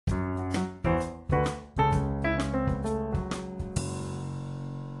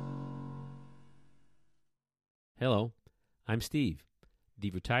Hello, I'm Steve, the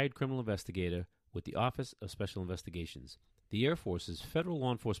retired criminal investigator with the Office of Special Investigations, the Air Force's federal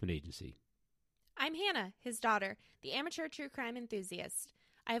law enforcement agency. I'm Hannah, his daughter, the amateur true crime enthusiast.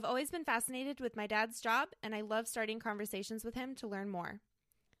 I have always been fascinated with my dad's job, and I love starting conversations with him to learn more.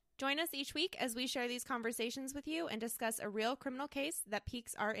 Join us each week as we share these conversations with you and discuss a real criminal case that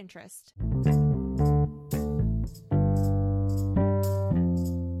piques our interest.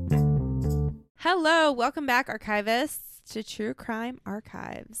 Hello, welcome back, archivists, to True Crime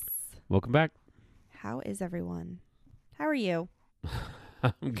Archives. Welcome back. How is everyone? How are you?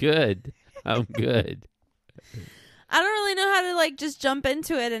 I'm good. I'm good. I don't really know how to just jump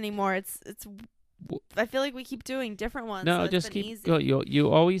into it anymore. It's. I feel like we keep doing different ones. No, so just keep going. You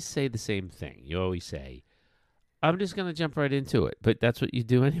always say the same thing. You always say, I'm just going to jump right into it. But that's what you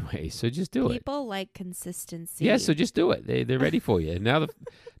do anyway, so just do it. People like consistency. Yeah, so just do it. They're ready for you. And now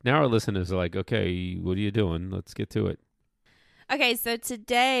our listeners are like, okay, what are you doing? Let's get to it. Okay, so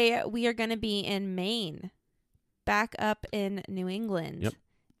today we are going to be in Maine, back up in New England, Yep.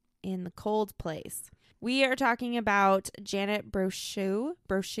 in the cold place. We are talking about Janet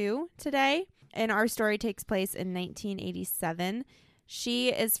Brochu today, and our story takes place in 1987. She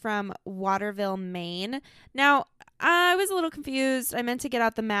is from Waterville, Maine. Now, I was a little confused. I meant to get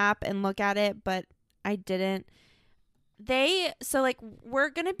out the map and look at it, but I didn't. We're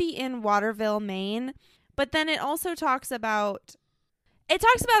going to be in Waterville, Maine, but then it also talks about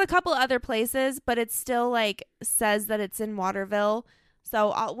a couple other places, but it still says that it's in Waterville.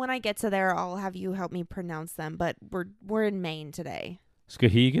 So when I get to there, I'll have you help me pronounce them. But we're in Maine today.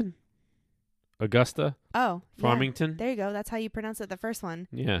 Skowhegan? Augusta? Oh, Farmington? Yeah. There you go. That's how you pronounce it, the first one.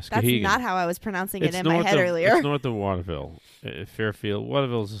 Yeah, That's Skowhegan. not how I was pronouncing it in my head earlier. It's north of Waterville. Fairfield.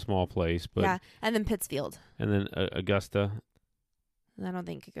 Waterville is a small place. But yeah, and then Pittsfield. And then Augusta. I don't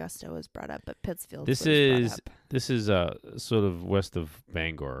think Augusta was brought up, but Pittsfield This was is sort of west of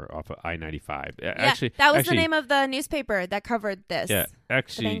Bangor off of I-95. Yeah, actually, that was the name of the newspaper that covered this. Yeah,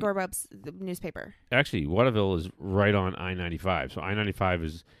 actually, the Bangor Bubs newspaper. Actually, Waterville is right on I-95. So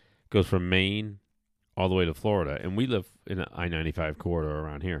I-95 goes from Maine all the way to Florida, and we live in an I-95 corridor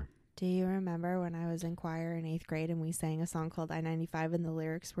around here. Do you remember when I was in choir in 8th grade and we sang a song called I-95 and the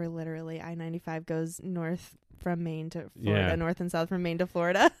lyrics were literally I-95 goes north from Maine to Florida, Yeah. north and south from Maine to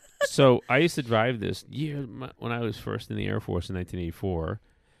Florida? So I used to drive this when I was first in the Air Force in 1984,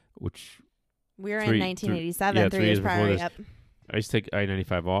 which we were in 1987, 3 years prior. this. Yep. I used to take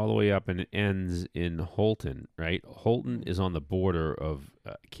I-95 all the way up, and it ends in Holton, right? Holton is on the border of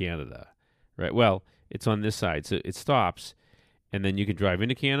Canada, right? Well, it's on this side, so it stops, and then you can drive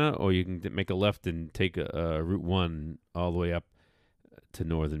into Canada, or you can make a left and take Route 1 all the way up to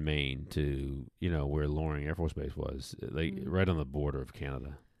northern Maine to, where Loring Air Force Base was, right on the border of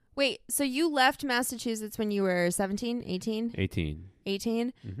Canada. Wait, so you left Massachusetts when you were 17, 18? 18.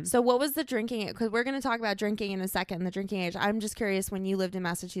 18? Mm-hmm. So what was the drinking age? Because we're going to talk about drinking in a second, the drinking age. I'm just curious, when you lived in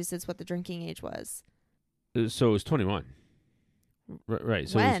Massachusetts, what the drinking age was. So it was 21. Right.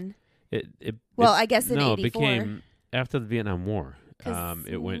 So when? I guess in 84. It became after the Vietnam War.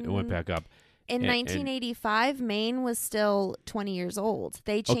 It went back up. In 1985, Maine was still 20 years old.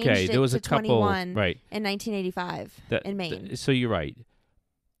 They changed it there was to a couple, 21 right. in 1985 in Maine. So you're right.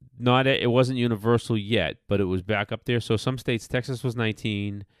 It wasn't universal yet, but it was back up there. So some states, Texas was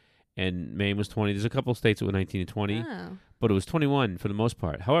 19 and Maine was 20. There's a couple of states that were 19 and 20, but it was 21 for the most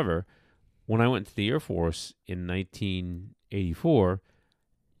part. However, when I went to the Air Force in 1984,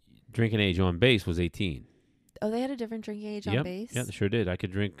 drinking age on base was 18. Oh, they had a different drinking age on base? Yeah, they sure did. I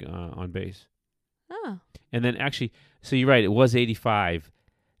could drink on base. Oh. And then actually, so you're right, it was 85.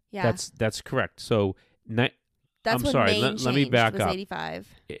 Yeah. That's correct. So That's I'm when sorry, Maine let me back was up. 85.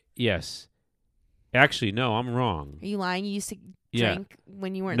 Yes. Actually, no, I'm wrong. Are you lying? You used to drink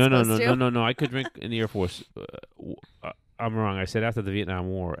when you weren't No, supposed to? No. I could drink in the Air Force. I'm wrong. I said after the Vietnam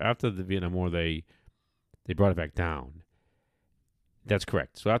War. After the Vietnam War, they brought it back down. That's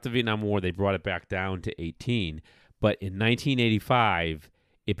correct. So after the Vietnam War, they brought it back down to 18. But in 1985,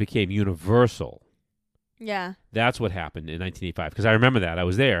 it became universal. Yeah. That's what happened in 1985, because I remember that. I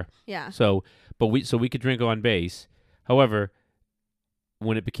was there. Yeah. So we could drink on base. However,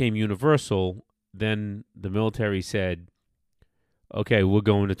 when it became universal, then the military said, okay, we're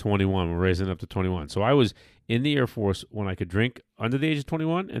going to 21. We're raising it up to 21. So I was in the Air Force when I could drink under the age of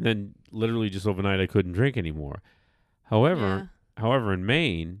 21, and then literally just overnight I couldn't drink anymore. However, in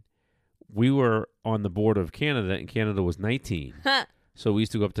Maine, we were on the border of Canada, and Canada was 19. So we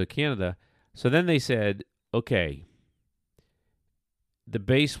used to go up to Canada. So then they said, okay, the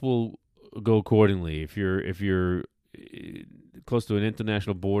base will go accordingly. If you're close to an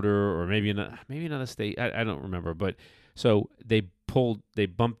international border, or maybe another state. I don't remember, but so they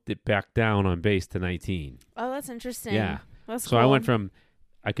bumped it back down on base to 19. Oh, that's interesting. Yeah. That's So cool. I went from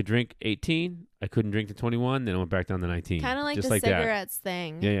I could drink 18, I couldn't drink to 21, then I went back down to 19. Kind of like just the like cigarettes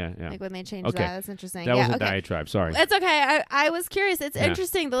thing. Yeah. Like when they changed Okay. that. That's interesting. That was a okay. diatribe. Sorry. It's okay. I was curious. It's Yeah.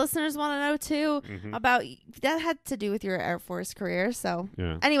 interesting. The listeners want to know too Mhm. about that had to do with your Air Force career. So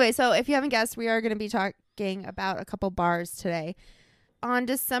Yeah. anyway, so if you haven't guessed, we are going to be talking about a couple bars today. On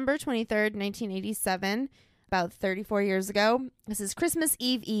December 23rd, 1987, about 34 years ago, this is Christmas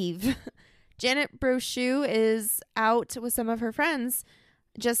Eve. Janet Brochu is out with some of her friends,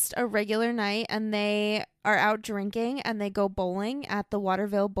 just a regular night, and they are out drinking and they go bowling at the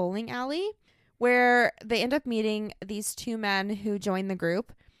Waterville bowling alley, where they end up meeting these two men who join the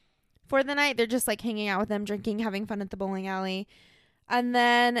group. For the night, they're just like hanging out with them, drinking, having fun at the bowling alley. And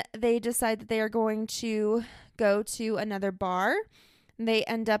then they decide that they are going to go to another bar. They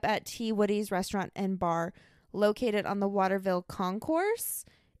end up at T. Woody's Restaurant and Bar, located on the Waterville Concourse.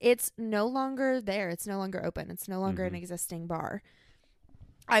 It's no longer there. It's no longer open. It's no longer an existing bar.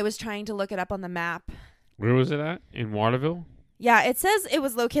 I was trying to look it up on the map. Where was it at? In Waterville? Yeah, it says it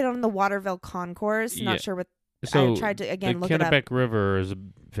was located on the Waterville Concourse. Yeah. Not sure what. So I tried to, again, the look it up. Kennebec River is a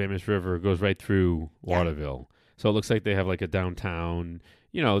famous river. It goes right through Waterville. So it looks like they have like a downtown.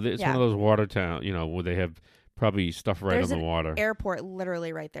 You know, it's one of those water town. You know, where they have probably stuff right There's on the water. Airport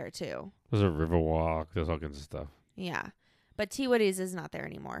literally right there too. There's a river walk. There's all kinds of stuff. Yeah, but T. Woody's is not there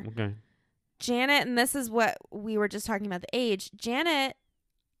anymore. Okay. Janet, and this is what we were just talking about, the age. Janet,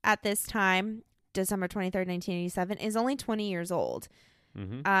 at this time, December 23rd, 1987, is only 20 years old.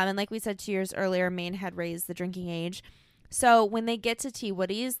 Mm-hmm. And like we said 2 years earlier, Maine had raised the drinking age. So when they get to T.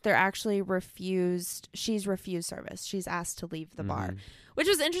 Woody's, they're actually she's refused service. She's asked to leave the bar, which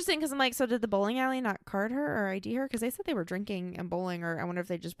was interesting because I'm like, so did the bowling alley not card her or ID her? Because they said they were drinking and bowling, or I wonder if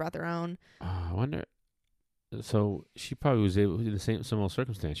they just brought their own. I wonder. So she probably was able, in the same similar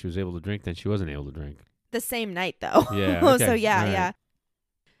circumstance. She was able to drink, then she wasn't able to drink. The same night, though. Yeah. Okay. So yeah, All right.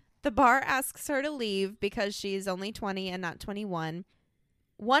 The bar asks her to leave because she's only 20 and not 21.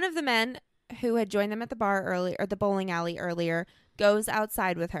 One of the men who had joined them at the bar earlier, or the bowling alley earlier, goes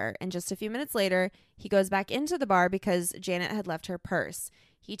outside with her. And just a few minutes later, he goes back into the bar because Janet had left her purse.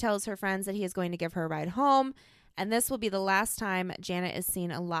 He tells her friends that he is going to give her a ride home. And this will be the last time Janet is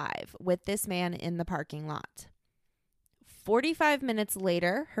seen alive with this man in the parking lot. 45 minutes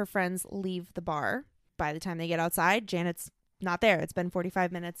later, her friends leave the bar. By the time they get outside, Janet's not there. It's been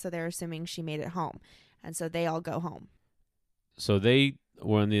 45 minutes, so they're assuming she made it home. And so they all go home. So they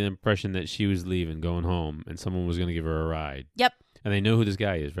were under the impression that she was leaving, going home, and someone was going to give her a ride. Yep. And they know who this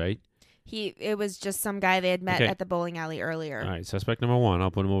guy is, right? It was just some guy they had met Okay. at the bowling alley earlier. All right, suspect number one.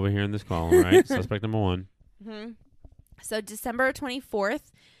 I'll put him over here in this column, all right? Suspect number one. Mm-hmm. So December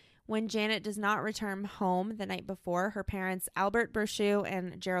 24th, when Janet does not return home the night before, her parents, Albert Brochu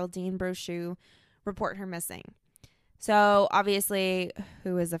and Geraldine Brochu, report her missing. So obviously,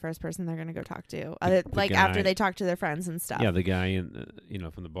 who is the first person they're going to go talk to? The After guy. they talk to their friends and stuff. Yeah, the guy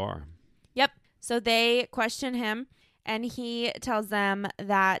from the bar. Yep. So they question him, and he tells them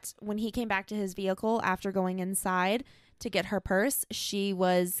that when he came back to his vehicle after going inside to get her purse, she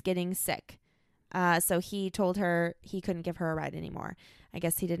was getting sick. So he told her he couldn't give her a ride anymore. I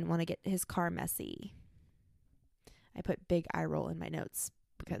guess he didn't want to get his car messy. I put big eye roll in my notes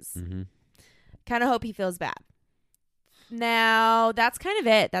because kind of hope he feels bad. Now, that's kind of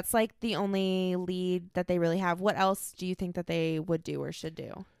it. That's like the only lead that they really have. What else do you think that they would do or should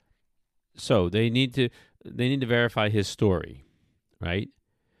do? So they need to verify his story, right?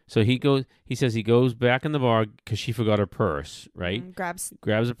 So he says he goes back in the bar because she forgot her purse, right? Grabs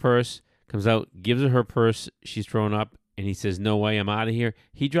Grabs a purse, comes out, gives her purse. She's thrown up, and he says, "No way, I'm out of here."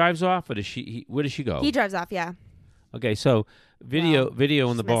 He drives off, or where does she go? He drives off, yeah. Okay, so video in the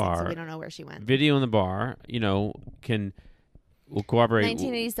She's missing, bar. so we don't know where she went. Video in the bar, will cooperate.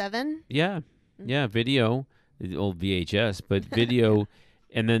 1987? Yeah, video, the old VHS, but video,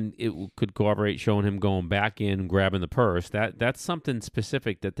 and then it could cooperate, showing him going back in, grabbing the purse. That's something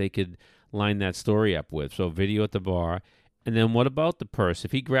specific that they could line that story up with. So video at the bar, and then what about the purse?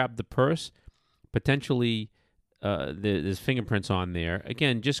 If he grabbed the purse, potentially there's fingerprints on there.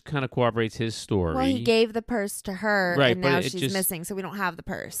 Again, just kind of corroborates his story. Well, he gave the purse to her, Right, and but now it she's just- missing, so we don't have the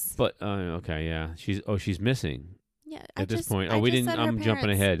purse. But okay, yeah, she's missing. Yeah, At this point, I'm jumping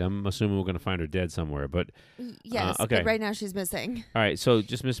ahead. I'm assuming we're going to find her dead somewhere. But Yes, okay. but right now she's missing. all right, so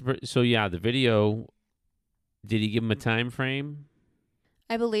just so yeah, the video. Did he give him a time frame?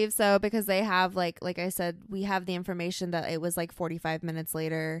 I believe so because they have like I said, we have the information that it was like 45 minutes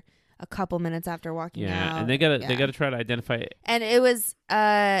later a couple minutes after walking out. And they gotta try to identify it. And it was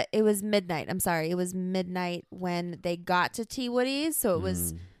midnight. I'm sorry, it was midnight when they got to T. Woody's, so it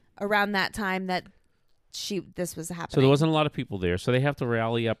was around that time that this was happening. So there wasn't a lot of people there, so they have to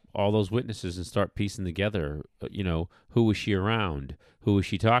rally up all those witnesses and start piecing together. Who was she around? Who was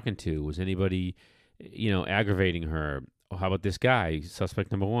she talking to? Was anybody, aggravating her? Oh, how about this guy,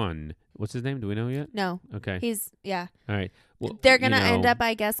 suspect number 1? What's his name? Do we know yet? No. Okay. All right. Well, they're going to end up,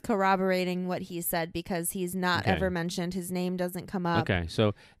 I guess, corroborating what he said because he's not ever mentioned. His name doesn't come up. Okay.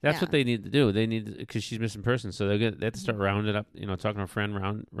 So that's what they need to do. They need, because she's missing person. So they have to start rounding up, talking to a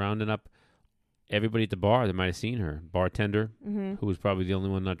friend, rounding up everybody at the bar that might have seen her. Bartender, who was probably the only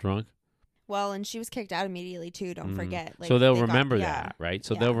one not drunk. Well, and she was kicked out immediately, too. Don't forget. So they'll remember that, right?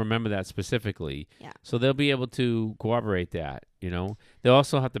 So they'll remember that specifically. Yeah. So they'll be able to corroborate that, They'll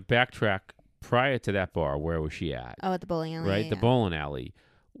also have to backtrack prior to that bar. Where was she at? Oh, at the bowling alley. Right, the bowling alley.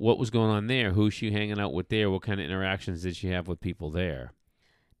 What was going on there? Who's she hanging out with there? What kind of interactions did she have with people there?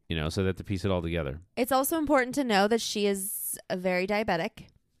 So they have to piece it all together. It's also important to know that she is a very diabetic,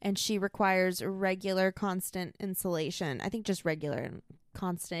 and she requires regular, constant insulation. I think just regular and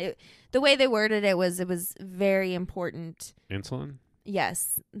constant. The way they worded it was very important. Insulin?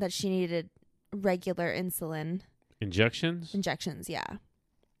 Yes, that she needed regular insulin. Injections? Injections, yeah.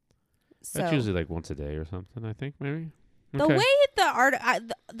 That's usually like once a day or something, I think, maybe. The way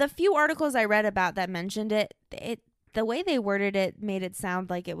the few articles I read about that mentioned it, the way they worded it made it sound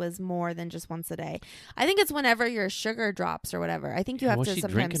like it was more than just once a day. I think it's whenever your sugar drops or whatever. I think you have to sometimes.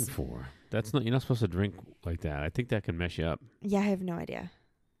 What's she drinking for? You're not supposed to drink like that. I think that can mess you up. Yeah, I have no idea.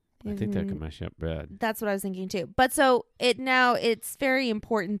 I think that can mess you up bad. That's what I was thinking too. But so it's very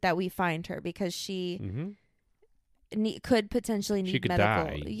important that we find her because she could potentially need medical.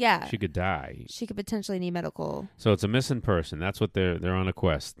 Die. Yeah, she could die. She could potentially need medical. So it's a missing person. That's what they're on a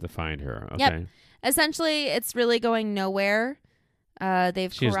quest to find her. Okay. Yep. Essentially, it's really going nowhere.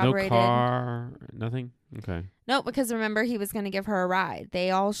 They've she corroborated. Has no car, nothing. Okay. No, because remember he was going to give her a ride.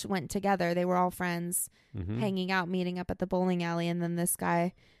 They all went together. They were all friends, hanging out, meeting up at the bowling alley, and then this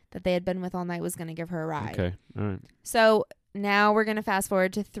guy that they had been with all night was going to give her a ride. Okay. All right. So now we're going to fast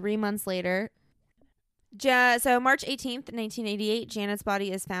forward to 3 months later. So March 18th, 1988, Janet's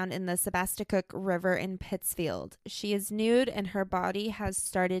body is found in the Sebasticook River in Pittsfield. She is nude and her body has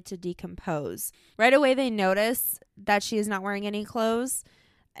started to decompose. Right away, they notice that she is not wearing any clothes,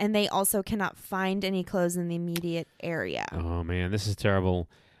 and they also cannot find any clothes in the immediate area. Oh, man, this is terrible.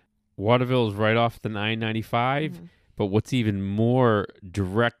 Waterville is right off the 995, but what's even more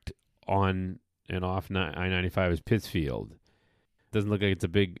direct on and off I-95 is Pittsfield. Doesn't look like it's a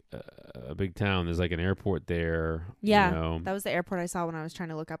big town. There's like an airport there. Yeah, that was the airport I saw when I was trying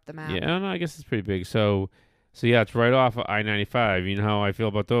to look up the map. Yeah, I guess it's pretty big. So yeah, it's right off of I-95. You know how I feel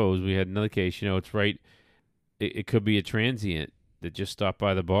about those. We had another case. It's right. It could be a transient that just stopped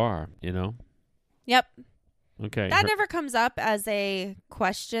by the bar. Yep. Okay. That never comes up as a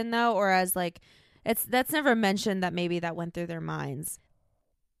question though, or as like that's never mentioned that maybe that went through their minds.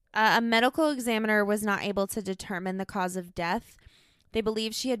 A medical examiner was not able to determine the cause of death. They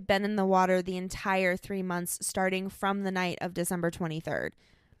believe she had been in the water the entire 3 months, starting from the night of December 23rd.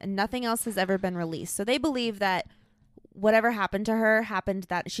 And nothing else has ever been released. So they believe that whatever happened to her happened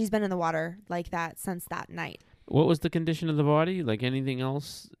that she's been in the water like that since that night. What was the condition of the body? Like anything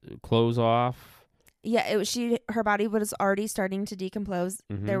else? Clothes off? Yeah, her body was already starting to decompose.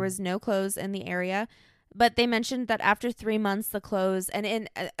 There was no clothes in the area. But they mentioned that after 3 months, the clothes, and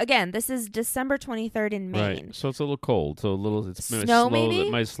again, this is December 23rd in Maine. Right, so it's a little cold. So maybe?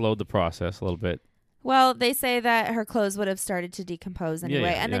 It might have slowed the process a little bit. Well, they say that her clothes would have started to decompose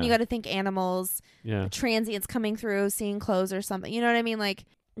anyway. And then you got to think animals, transients coming through, seeing clothes or something. You know what I mean? Like,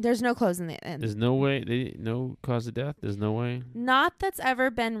 there's no clothes in the end. There's no way, no cause of death? There's no way? Not that's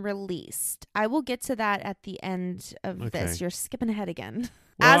ever been released. I will get to that at the end of this. You're skipping ahead again.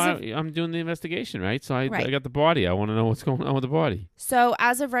 Well, I'm doing the investigation, right? So I got the body. I want to know what's going on with the body. So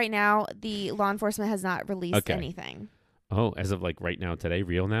as of right now, the law enforcement has not released anything. Oh, as of like right now today?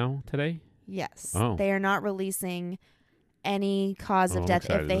 Real now today? Yes. Oh. They are not releasing any cause of death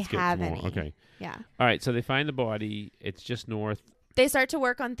if they have any. Okay. Yeah. All right. So they find the body. It's just north. They start to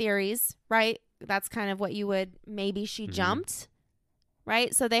work on theories, right? That's kind of what you would, maybe she jumped,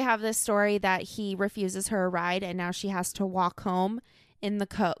 right? So they have this story that he refuses her a ride and now she has to walk home in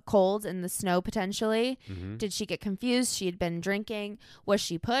the cold, in the snow potentially. Did she get confused? She had been drinking. Was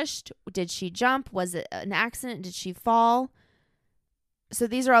she pushed? Did she jump? Was it an accident? Did she fall? So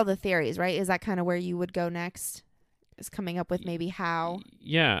these are all the theories, right? Is that kind of where you would go next? Is coming up with maybe how?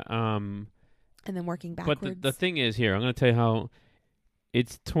 Yeah. And then working backwards. But the thing is here, I'm going to tell you how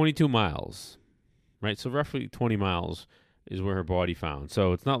It's 22 miles, right? So roughly 20 miles is where her body found.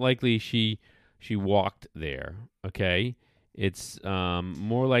 So it's not likely she walked there. Okay, it's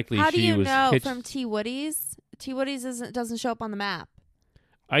more likely How do she you was know hitched. from T Woody's? T Woody's doesn't show up on the map.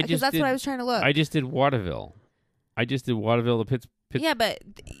 I Because just that's did. what I was trying to look. I just did Waterville. The Pitts. Yeah, but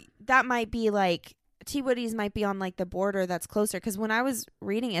that might be like T Woody's might be on like the border that's closer. Because when I was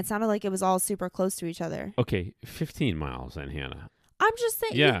reading it sounded like it was all super close to each other. Okay, 15 miles then, Hannah. I'm just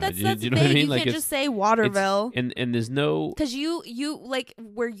saying, Yeah, that's you know vague. what I mean? You Like, can't just say Waterville. And there's no. Because you like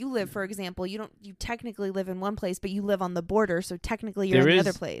where you live, for example, you technically live in one place, but you live on the border, so technically you're in the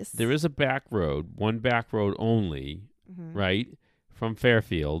other place. There is a back road, one back road only, right, from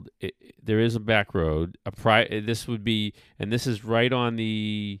Fairfield. There is a back road. This would be, and this is right on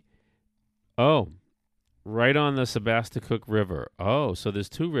the Sebasticook River. Oh, so there's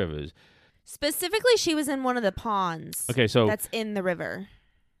two rivers. Specifically, she was in one of the ponds. Okay, so that's in the river.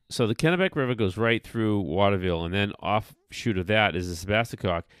 So the Kennebec River goes right through Waterville, and then offshoot of that is the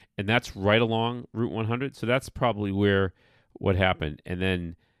Sebasticook, and that's right along Route 100. So that's probably where what happened. And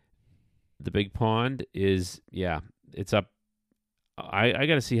then the big pond is, it's up. I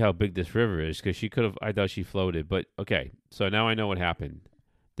got to see how big this river is because I thought she floated. But okay, so now I know what happened.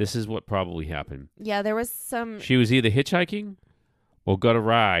 This is what probably happened. Yeah, there was some. She was either hitchhiking or got a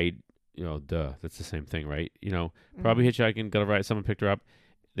ride. That's the same thing, right? Probably hitchhiking, got a ride. Someone picked her up.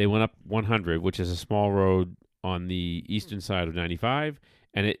 They went up 100, which is a small road on the eastern side of 95,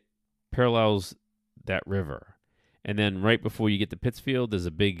 and it parallels that river. And then right before you get to Pittsfield, there's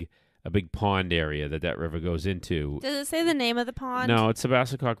a big pond area that river goes into. Does it say the name of the pond? No, it's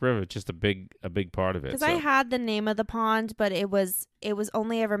Sebasticook River. It's just a big part of it. Because I had the name of the pond, but it was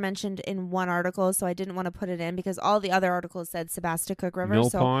only ever mentioned in one article, so I didn't want to put it in because all the other articles said Sebasticook River.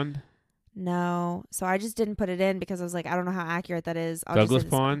 Mill Pond? No. So I just didn't put it in because I was like, I don't know how accurate that is. Douglas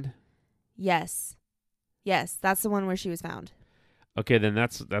Pond? Yes. Yes, that's the one where she was found. Okay, then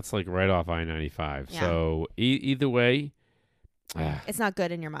that's like right off I-95. Yeah. So either way, it's not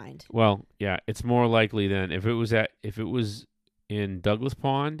good in your mind. Well, yeah, it's more likely then if it was in Douglas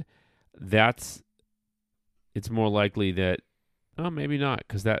Pond, it's more likely that maybe not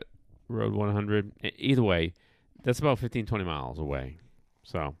because that road 100. Either way, that's about 15-20 miles away.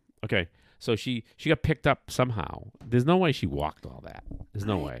 So okay. So she got picked up somehow. There's no way she walked all that. There's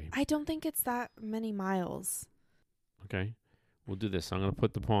no way. I don't think it's that many miles. Okay. We'll do this. I'm going to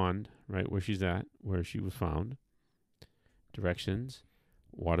put the pond right where she's at, where she was found. Directions,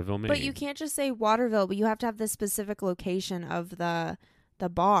 Waterville, Maine. But you can't just say Waterville, but you have to have the specific location of the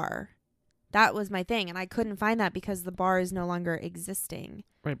bar. That was my thing, and I couldn't find that because the bar is no longer existing.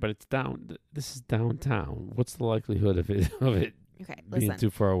 Right, but it's down. This is downtown. What's the likelihood of it okay, being listen, too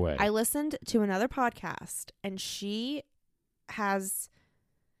far away? I listened to another podcast, and she has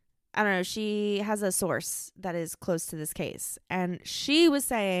a source that is close to this case, and she was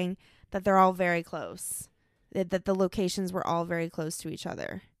saying that they're all very close, that the locations were all very close to each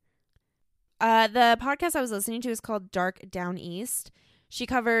other. The podcast I was listening to is called Dark Down East. She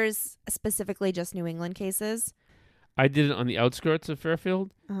covers specifically just New England cases. I did it on the outskirts of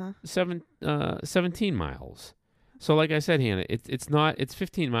Fairfield, 17 miles. So like I said, Hannah, it's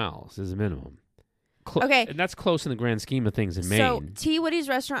 15 miles is a minimum. Okay. And that's close in the grand scheme of things in Maine. So T. Woody's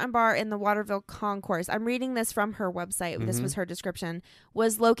Restaurant and Bar in the Waterville Concourse, I'm reading this from her website, this was her description,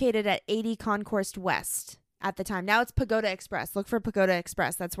 was located at 80 Concourse West at the time. Now it's Pagoda Express. Look for Pagoda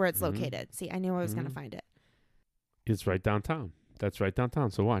Express. That's where it's located. See, I knew I was going to find it. It's right downtown. That's right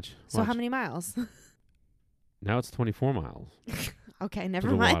downtown. So watch. So how many miles? Now it's 24 miles. Okay, never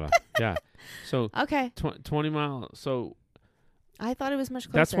mind. Water. Yeah. So okay. 20 miles. So I thought it was much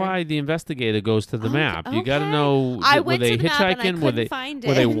closer. That's why the investigator goes to the map. Okay. You got to know. Were they hitchhiking? Were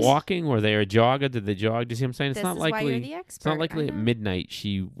they walking? Were they a jogger? Did they jog? Do you see what I'm saying? It's not likely. Why you're the expert. It's not likely at midnight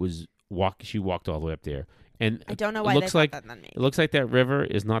she walked all the way up there. And I don't know why they thought that than me. It looks like that river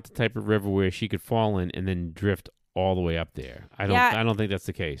is not the type of river where she could fall in and then drift all the way up there. I don't think that's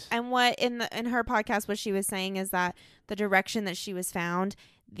the case. And what in her podcast what she was saying is that the direction that she was found,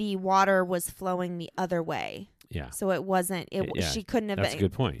 the water was flowing the other way. Yeah. So it wasn't. She couldn't have. That's a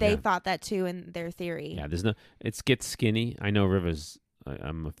good point. They thought that too in their theory. Yeah. It gets skinny. I know rivers.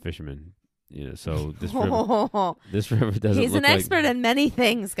 I'm a fisherman. So this river doesn't. He's an expert in many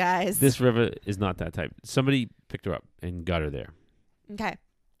things, guys. This river is not that type. Somebody picked her up and got her there. Okay.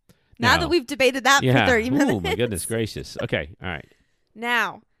 Now that we've debated that for 30 minutes. Oh, my goodness gracious. Okay. All right.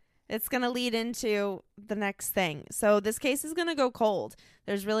 Now, it's going to lead into the next thing. So this case is going to go cold.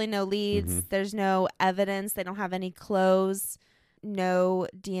 There's really no leads. There's no evidence. They don't have any clothes, no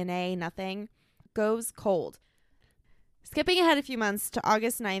DNA, nothing. Goes cold. Skipping ahead a few months to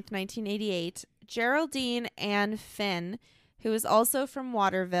August 9th, 1988, Geraldine Ann Finn, who is also from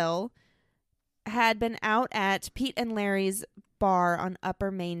Waterville, had been out at Pete and Larry's bar on Upper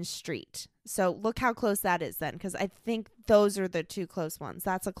Main Street. So look how close that is then, because I think those are the two close ones.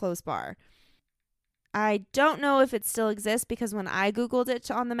 That's a close bar. I don't know if it still exists because when I Googled it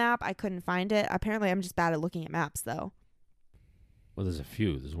on the map, I couldn't find it. Apparently, I'm just bad at looking at maps, though. Well, there's a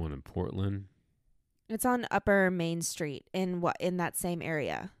few. There's one in Portland. It's on Upper Main Street in that same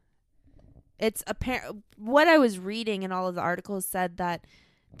area. It's what I was reading in all of the articles said that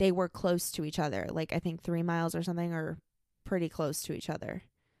they were close to each other, like I think 3 miles or something, or pretty close to each other.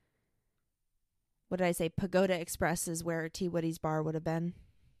 What did I say? Pagoda Express is where T. Woody's bar would have been.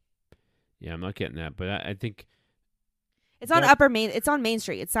 Yeah, I'm not getting that, but I think it's on Upper Main. It's on Main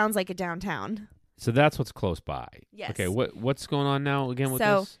Street. It sounds like a downtown. So that's what's close by. Yes. Okay. What's going on now again with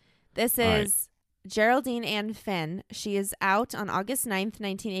this? This is Geraldine Ann Finn. She is out on August 9th,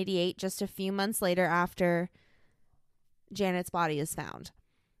 1988, just a few months later after Janet's body is found.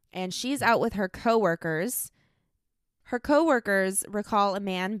 And she's out with her coworkers. Her coworkers recall a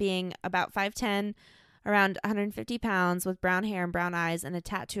man being about 5'10", around 150 pounds, with brown hair and brown eyes and a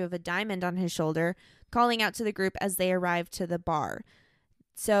tattoo of a diamond on his shoulder, calling out to the group as they arrive to the bar.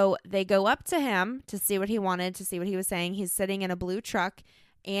 So they go up to him to see what he wanted, to see what he was saying. He's sitting in a blue truck,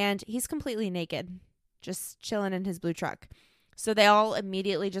 and he's completely naked, just chilling in his blue truck. So they all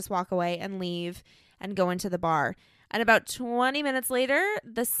immediately just walk away and leave and go into the bar. And about 20 minutes later,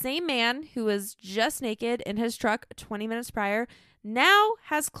 the same man who was just naked in his truck 20 minutes prior now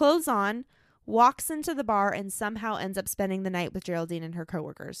has clothes on, walks into the bar, and somehow ends up spending the night with Geraldine and her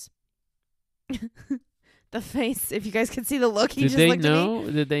coworkers. The face, if you guys could see the look, he just looked at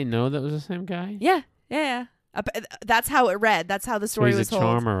me. Did they know that was the same guy? Yeah. That's how it read. That's how the story was told. He's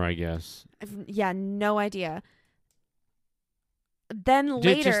a charmer, I guess. Yeah, no idea. Then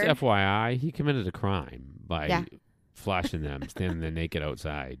later... Just FYI, he committed a crime by flashing them, standing there naked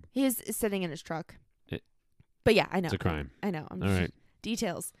outside. He is sitting in his truck. But yeah, I know. It's a crime. I know. All right.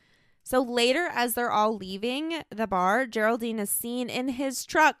 Details. So later, as they're all leaving the bar, Geraldine is seen in his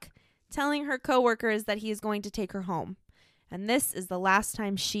truck telling her coworkers that he is going to take her home. And this is the last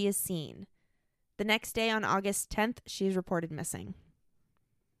time she is seen. The next day, on August 10th, she is reported missing.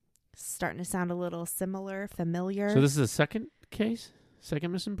 Starting to sound a little familiar. So this is a second case?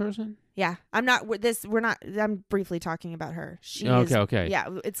 Second missing person? Yeah. I'm briefly talking about her. Okay. Yeah,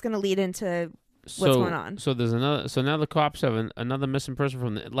 it's going to lead into what's going on. So there's another. So now the cops have another missing person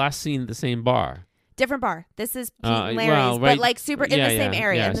from the last seen at the same bar. Different bar. This is Pete and Larry's, but like super in the same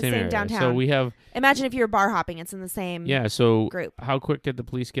area, in the same downtown. So we have. Imagine if you were bar hopping. It's in the same. So group. How quick did the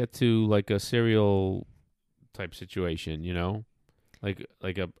police get to like a serial type situation? You know, like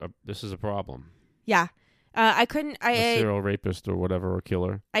this is a problem. Yeah. I couldn't. A serial rapist or whatever, or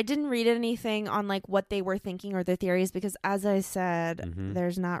killer. I didn't read anything on like what they were thinking or their theories because, as I said,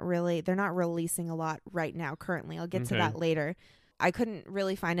 they're not releasing a lot right now. Currently, I'll get to that later. I couldn't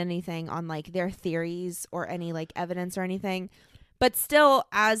really find anything on like their theories or any like evidence or anything. But still,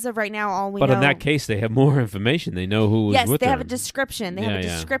 as of right now, all we know. But in that case, they have more information. They know who was with them. Yes, they have a description. They have a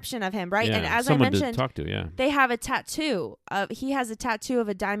description of him, right? Yeah. And as Someone I mentioned, to talk to, they have a tattoo. He has a tattoo of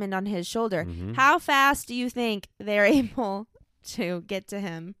a diamond on his shoulder. How fast do you think they're able to get to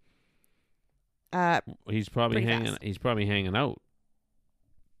him? He's probably hanging. Fast. He's probably hanging out.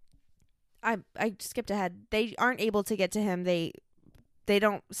 I skipped ahead. They aren't able to get to him. They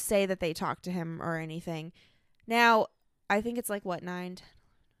don't say that they talk to him or anything. Now, I think it's like 5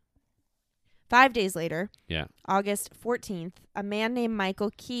 days later. Yeah. August 14th, a man named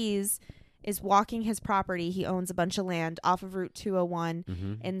Michael Keys is walking his property. He owns a bunch of land off of Route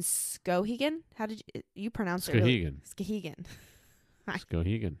 201 in Skowhegan. How did you pronounce it? Skowhegan.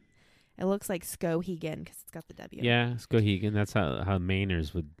 Skowhegan. It looks like Skowhegan because it's got the W. Yeah, Skowhegan. That's how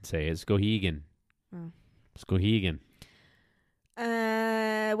Mainers would say it. Skowhegan. Oh. Skowhegan.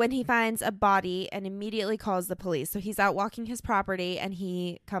 When he finds a body and immediately calls the police. So he's out walking his property and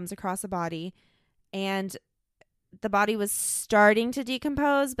he comes across a body, and the body was starting to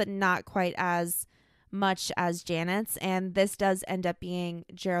decompose, but not quite as much as Janet's. And this does end up being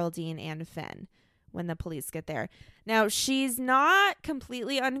Geraldine Ann Finn when the police get there. Now, she's not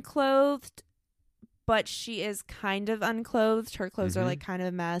completely unclothed, but she is kind of unclothed. Her clothes are like kind of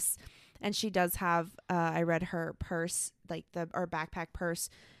a mess. And she does have, I read her purse, like or backpack purse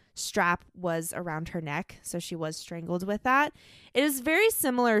strap was around her neck. So she was strangled with that. It is very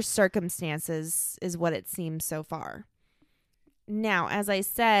similar circumstances is what it seems so far. Now, as I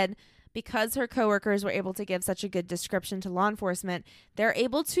said, because her coworkers were able to give such a good description to law enforcement, they're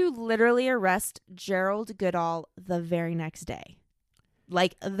able to literally arrest Gerald Goodall the very next day.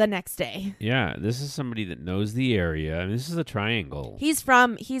 Like the next day. Yeah, this is somebody that knows the area. I mean, this is a triangle. He's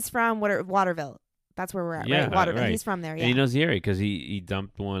from Waterville. That's where we're at, Yeah, right? Waterville. right. He's from there, yeah. And he knows the area because he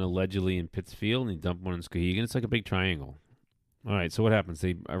dumped one allegedly in Pittsfield and he dumped one in Skowhegan. It's like a big triangle. All right, so what happens?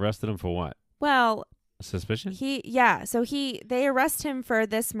 They arrested him for what? Well, Suspicion? They arrest him for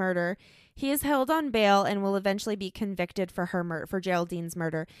this murder. He is held on bail and will eventually be convicted for for Geraldine's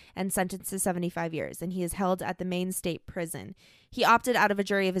murder and sentenced to 75 years. And he is held at the Maine State Prison. He opted out of a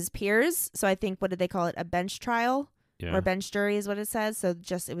jury of his peers. So I think, what did they call it? A bench trial? Yeah. Or bench jury is what it says. So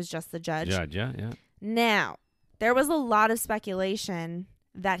it was just the judge. Judge, yeah. Now, there was a lot of speculation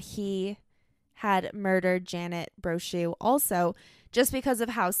that he had murdered Janet Brochu also, just because of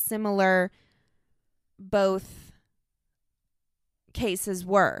how similar both cases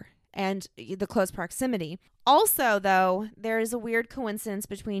were and the close proximity. Also, though, there is a weird coincidence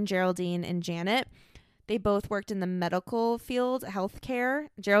between Geraldine and Janet. They both worked in the medical field, healthcare.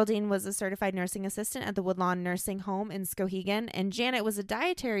 Geraldine was a certified nursing assistant at the Woodlawn Nursing Home in Skowhegan, and Janet was a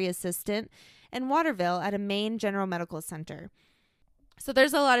dietary assistant in Waterville at a Maine General Medical Center. So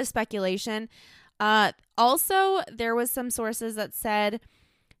there's a lot of speculation. Also, there was some sources that said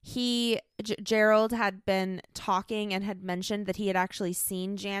Gerald had been talking and had mentioned that he had actually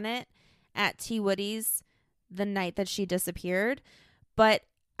seen Janet at T. Woody's the night that she disappeared. But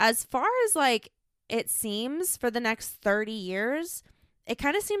as far as it seems for the next 30 years, it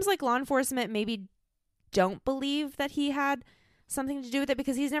kind of seems like law enforcement maybe don't believe that he had something to do with it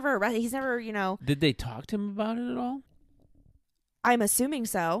because he's never arrested. He's never, Did they talk to him about it at all? I'm assuming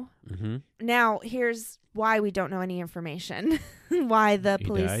so. Mm-hmm. Now, here's why we don't know any information. Why the He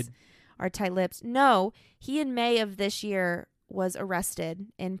police died? are tight-lipped. No, he in May of this year was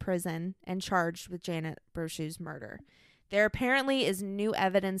arrested in prison and charged with Janet Brochu's murder. There apparently is new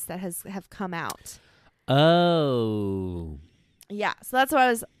evidence that have come out. Oh. Yeah, so that's what I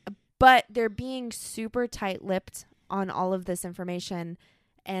was... But they're being super tight-lipped on all of this information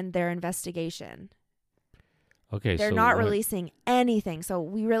and their investigation. Okay, They're so not releasing anything. So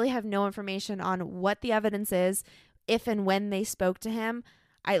we really have no information on what the evidence is, if and when they spoke to him.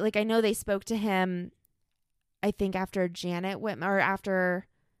 I know they spoke to him, I think after Janet went, or after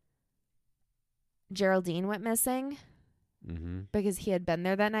Geraldine went missing, because he had been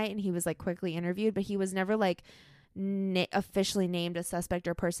there that night and he was quickly interviewed, but he was never officially named a suspect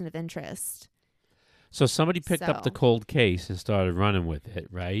or person of interest. So somebody picked up the cold case and started running with it,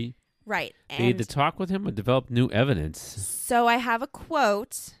 right? Right. They either talk with him or develop new evidence. So I have a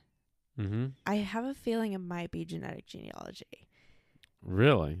quote. Mm-hmm. I have a feeling it might be genetic genealogy.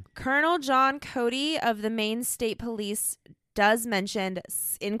 Really? Colonel John Cody of the Maine State Police does mention,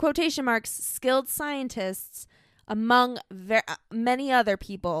 in quotation marks, skilled scientists among many other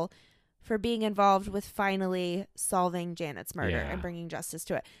people for being involved with finally solving Janet's murder and bringing justice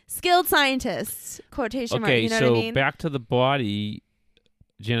to it. Skilled scientists, quotation mark, you know what I mean? So back to the body,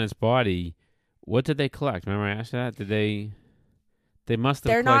 Janet's body, what did they collect? Remember I asked that? Did they must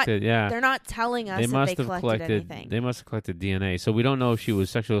have collected, They're not telling us if they collected anything. They must have collected DNA. So we don't know if she was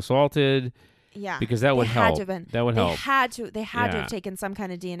sexually assaulted. Yeah. Because that would help. That would help. They had to have taken some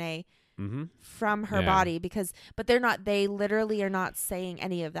kind of DNA from her body but they literally are not saying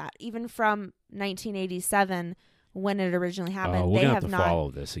any of that. Even from 1987 when it originally happened, they have to not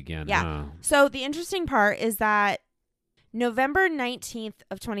follow this again. Yeah. Huh? So the interesting part is that November 19th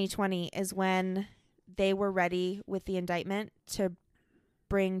of 2020 is when they were ready with the indictment to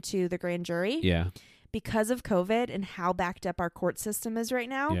bring to the grand jury. Yeah. Because of COVID and how backed up our court system is right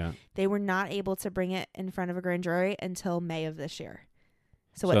now, they were not able to bring it in front of a grand jury until May of this year.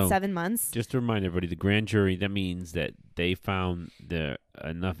 So 7 months? Just to remind everybody, the grand jury, that means that they found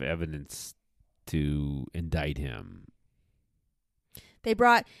enough evidence to indict him.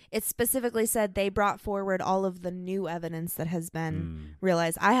 It specifically said they brought forward all of the new evidence that has been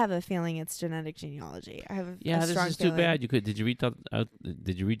realized. I have a feeling it's genetic genealogy. I have a strong this is feeling. Too bad. Did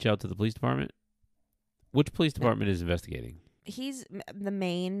you reach out to the police department? Which police department is investigating? He's the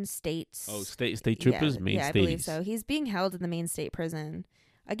Maine State. Oh, state troopers, Maine State. I believe so. He's being held in the Maine State Prison.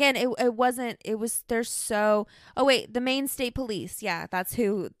 Again, it wasn't. It was. They're so. Oh wait, the Maine State Police. Yeah, that's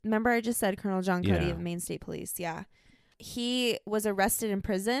who. Remember, I just said Colonel John Cody of Maine State Police. Yeah. He was arrested in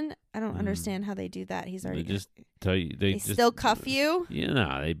prison. I don't understand how they do that. He's already... They just tell you... They just still cuff you? Yeah,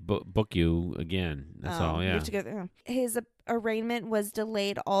 no, they book you again. That's all, yeah. You have to go his arraignment was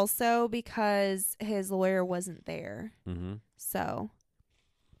delayed also because his lawyer wasn't there. Mm-hmm. So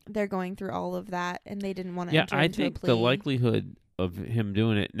they're going through all of that, and they didn't want to enter into a plea. The likelihood of him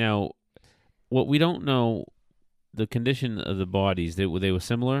doing it... Now, what we don't know, the condition of the bodies, they were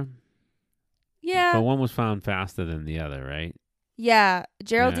similar, Yeah. but one was found faster than the other, right? Yeah.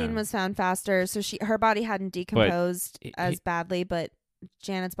 Geraldine Yeah. was found faster, so her body hadn't decomposed he- as badly, but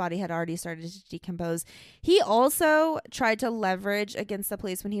Janet's body had already started to decompose. He also tried to leverage against the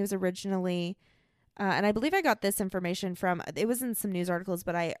police when he was originally, and I believe I got this information from, it was in some news articles,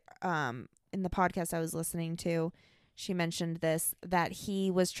 but in the podcast I was listening to, she mentioned this, that he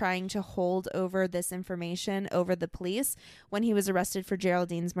was trying to hold over this information over the police when he was arrested for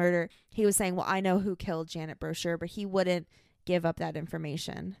Geraldine's murder. He was saying, well, I know who killed Janet Brochure, but he wouldn't give up that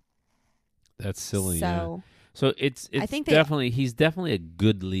information. That's silly. So, So it's I think he's definitely a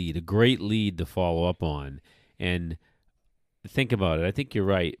good lead, a great lead to follow up on. And think about it. I think you're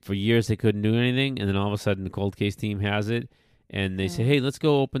right. For years they couldn't do anything, and then all of a sudden the cold case team has it, and they say, "Hey, let's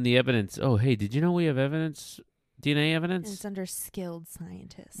go open the evidence." Oh, hey, did you know we have evidence, DNA evidence? and it's under skilled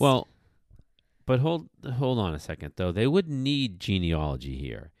scientists. Well, but hold on a second though. They wouldn't need genealogy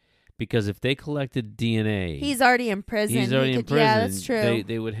here. Because if they collected DNA, he's already in prison. Yeah, that's true.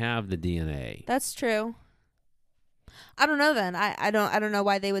 They would have the DNA. That's true. I don't know. Then I don't know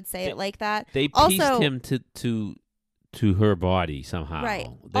why they would say it like that. They pieced him to her body somehow. Right.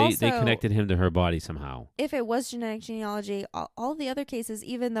 They connected him to her body somehow. If it was genetic genealogy, all the other cases,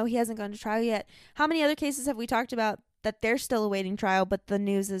 even though he hasn't gone to trial yet, how many other cases have we talked about that they're still awaiting trial, but the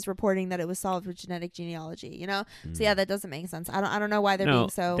news is reporting that it was solved with genetic genealogy? You know. So yeah, that doesn't make sense. I don't know why they're being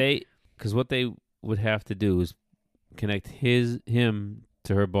so. Because what they would have to do is connect him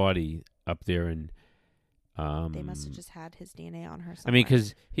to her body up there, and they must have just had his DNA on her somewhere. I mean,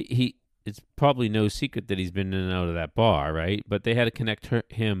 because he it's probably no secret that he's been in and out of that bar, right? But they had to connect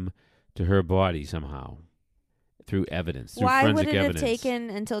him to her body somehow through evidence, through why forensic would it evidence. have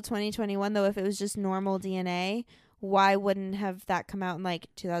taken until 2021 though? If it was just normal DNA, why wouldn't have that come out in like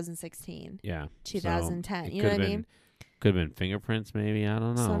 2016? Yeah, 2010. So you know what I mean? Could have been fingerprints, maybe. I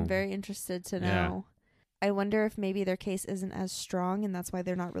don't know. So I'm very interested to know. I wonder if maybe their case isn't as strong, and that's why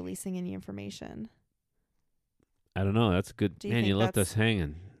they're not releasing any information. I don't know. That's good. Man, you left us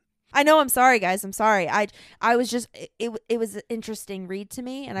hanging. I know. I'm sorry, guys. I'm sorry. I was just it was an interesting read to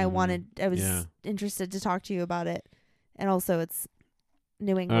me, and I was interested to talk to you about it. And also, it's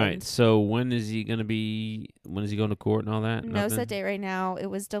New England. All right. So when is he going to court and all that? No set date right now. It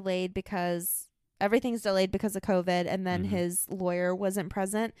was delayed because everything's delayed because of COVID, and then his lawyer wasn't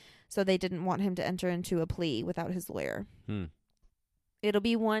present, so they didn't want him to enter into a plea without his lawyer. It'll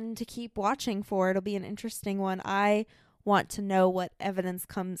be one to keep watching for. It'll be an interesting one. I want to know what evidence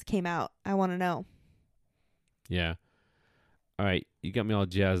came out. I want to know. Yeah. All right, you got me all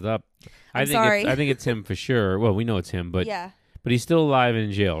jazzed up. I think it's him for sure. Well, we know it's him, but but he's still alive and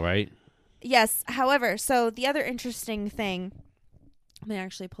in jail, right? Yes. However, so the other interesting thing, let me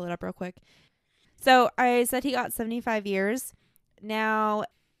actually pull it up real quick. So I said he got 75 years. Now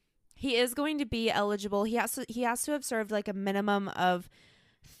he is going to be eligible. He has to have served like a minimum of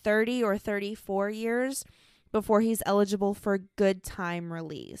 30 or 34 years before he's eligible for good time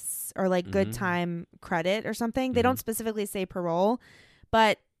release or like good time credit or something. They don't specifically say parole,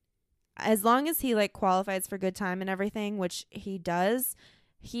 but as long as he like qualifies for good time and everything, which he does,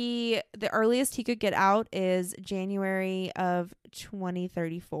 the earliest he could get out is January of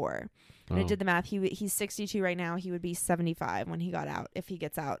 2034. And I did the math. He's 62 right now. He would be 75 when he got out, if he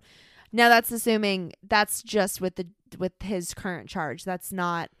gets out. Now that's assuming that's just with his current charge. That's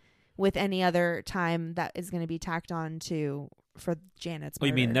not with any other time that is going to be tacked on for Janet's murder. Oh,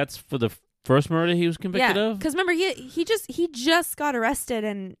 you mean that's for the first murder he was convicted of? Because remember, he just got arrested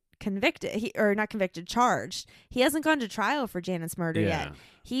and convicted. Not convicted, charged. He hasn't gone to trial for Janet's murder yet.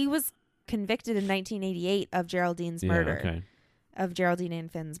 He was convicted in 1988 of Geraldine's murder. Okay. Of Geraldine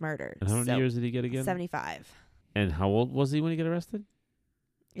and Finn's murder. And how many years did he get again? 75. And how old was he when he got arrested?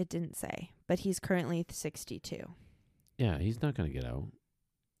 It didn't say, but he's currently 62. Yeah, he's not going to get out.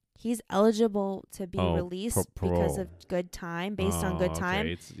 He's eligible to be released because of good time, based on good time.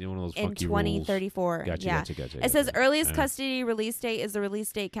 Okay. It's one of those in funky 2034. Rules. Gotcha. It says earliest custody release date is the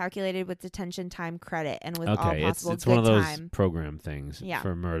release date calculated with detention time credit and with all possible it's good one of those time. Program things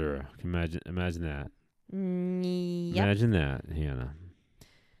for a murderer. Imagine that. Yep. Imagine that, Hannah.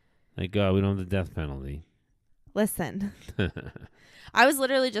 Thank God we don't have the death penalty. Listen. I was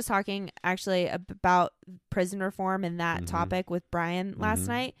literally just talking actually about prison reform and that topic with Brian last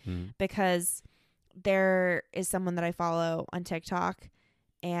night because there is someone that I follow on TikTok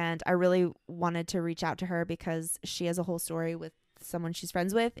and I really wanted to reach out to her because she has a whole story with someone she's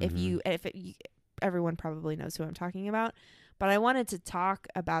friends with. Everyone probably knows who I'm talking about, but I wanted to talk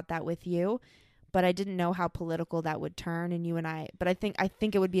about that with you but I didn't know how political that would turn. And but I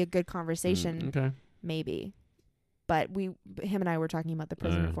think it would be a good conversation, maybe. But him and I were talking about the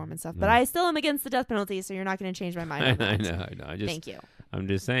prison reform and stuff. But I still am against the death penalty, so you're not going to change my mind on that. I know. Thank you. I'm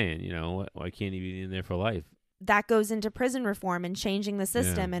just saying, why can't he be in there for life? That goes into prison reform and changing the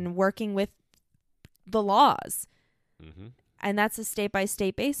system and working with the laws. Mm-hmm. And that's a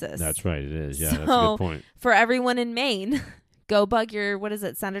state-by-state basis. That's right. It is. Yeah, that's a good point. For everyone in Maine, go bug your,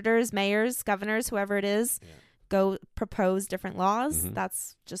 senators, mayors, governors, whoever it is. Yeah. Go propose different laws. Mm-hmm.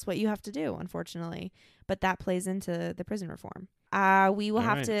 That's just what you have to do, unfortunately. But that plays into the prison reform. We will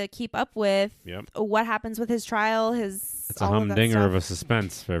have to keep up with what happens with his trial. It's a humdinger of a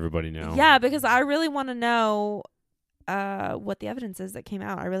suspense for everybody now. Yeah, because I really want to know what the evidence is that came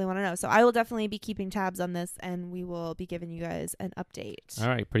out. I really want to know. So I will definitely be keeping tabs on this, and we will be giving you guys an update. All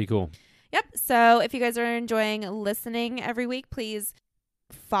right, pretty cool. Yep. So if you guys are enjoying listening every week, please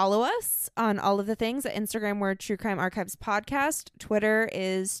follow us on all of the things. At Instagram, we're True Crime Archives Podcast. Twitter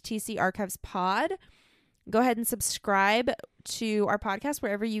is TC Archives Pod. Go ahead and subscribe to our podcast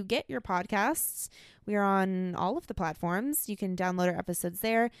wherever you get your podcasts. We are on all of the platforms. You can download our episodes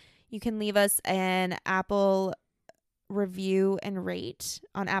there. You can leave us an Apple review and rate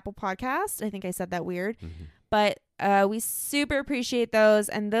on Apple Podcasts. I think I said that weird. Mm-hmm. But we super appreciate those.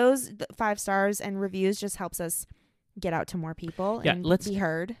 And those 5 stars and reviews just helps us get out to more people and be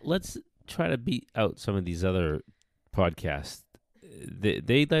heard. Let's try to beat out some of these other podcasts.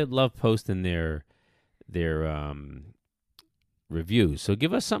 They love posting their reviews. So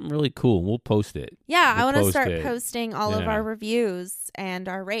give us something really cool. We'll post it. Yeah, I want to start posting all of our reviews and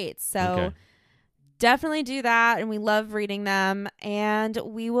our rates. So definitely do that. And we love reading them. And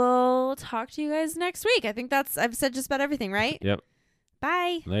we will talk to you guys next week. I think I've said just about everything, right? Yep.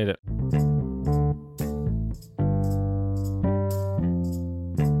 Bye. Later.